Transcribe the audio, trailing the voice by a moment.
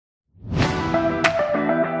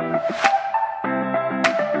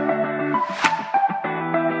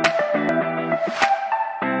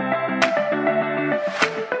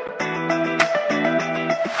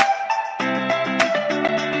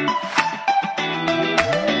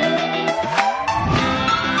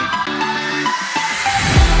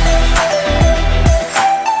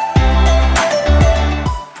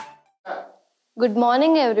Good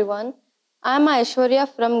morning, everyone. I'm Aishwarya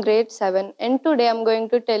from grade 7, and today I'm going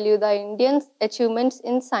to tell you the Indians' achievements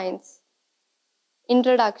in science.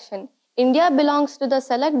 Introduction. India belongs to the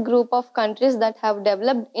select group of countries that have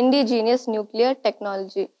developed indigenous nuclear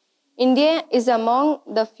technology. India is among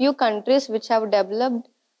the few countries which have developed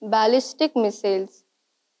ballistic missiles.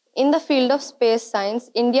 In the field of space science,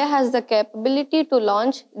 India has the capability to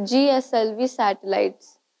launch GSLV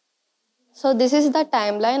satellites. So this is the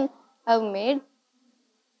timeline I've made.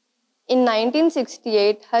 In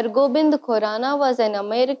 1968, Hargobind Khorana was an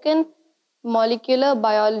American molecular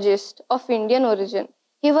biologist of Indian origin.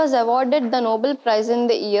 He was awarded the Nobel Prize in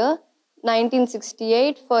the year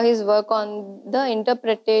 1968 for his work on the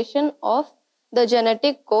interpretation of the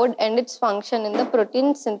genetic code and its function in the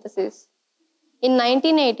protein synthesis. In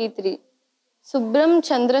 1983,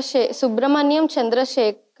 Subramaniam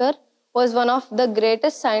Chandrasekhar was one of the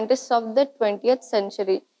greatest scientists of the 20th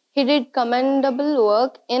century. He did commendable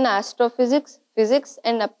work in astrophysics, physics,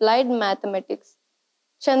 and applied mathematics.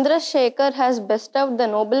 Chandrasekhar has bestowed the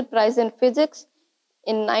Nobel Prize in Physics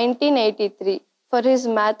in 1983 for his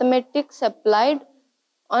mathematics applied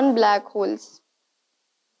on black holes.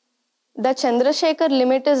 The Chandrasekhar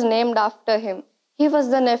limit is named after him. He was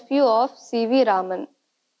the nephew of C.V. Raman.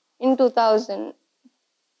 In 2000,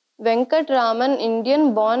 Venkat Raman,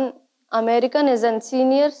 Indian-born American, is a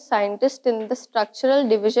senior scientist in the structural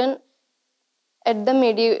division at the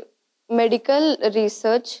Medical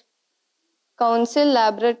Research Council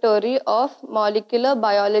Laboratory of Molecular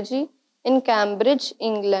Biology in Cambridge,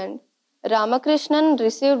 England. Ramakrishnan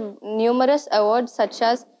received numerous awards such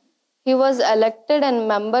as he was elected a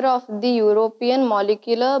member of the European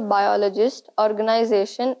Molecular Biologist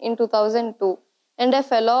Organization in 2002 and a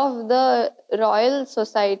fellow of the Royal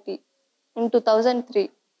Society in 2003.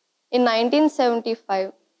 In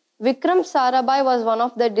 1975, Vikram Sarabhai was one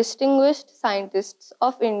of the distinguished scientists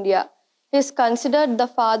of India. He is considered the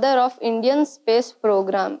father of Indian space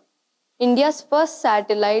program. India's first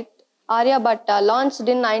satellite, Aryabhatta, launched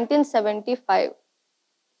in 1975.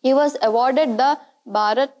 He was awarded the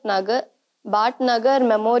Bhatnagar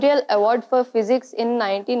Memorial Award for Physics in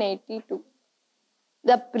 1982.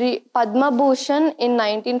 The Padma Bhushan in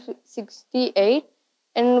 1968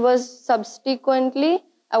 and was subsequently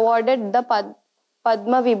awarded the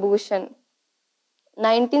Padma Vibhushan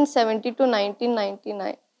 1970 to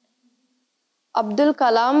 1999. Abdul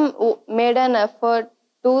Kalam made an effort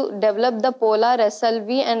to develop the Polar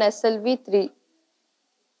SLV and SLV-3.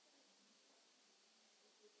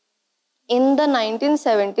 In the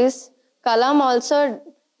 1970s, Kalam also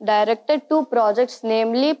directed two projects,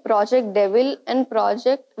 namely Project Devil and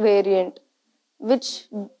Project Variant, which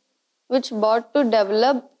brought to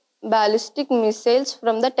develop ballistic missiles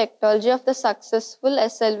from the technology of the successful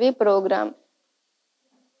SLV program.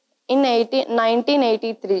 In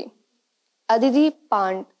 1983, Aditi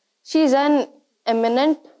Pant, she is an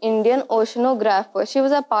eminent Indian oceanographer. She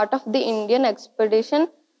was a part of the Indian expedition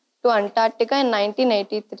to Antarctica in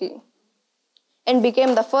 1983 and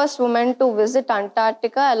became the first woman to visit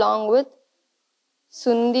Antarctica along with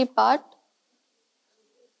Sundipat.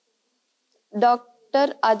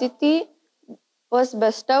 Dr. Aditi was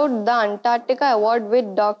bestowed the Antarctica Award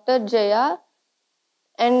with Dr. Jaya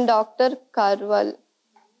and Dr. Karwal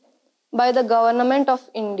by the Government of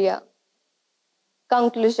India.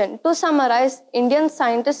 Conclusion. To summarize, Indian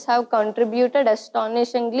scientists have contributed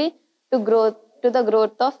astonishingly to the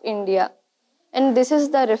growth of India. And this is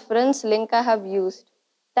the reference link I have used.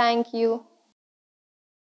 Thank you.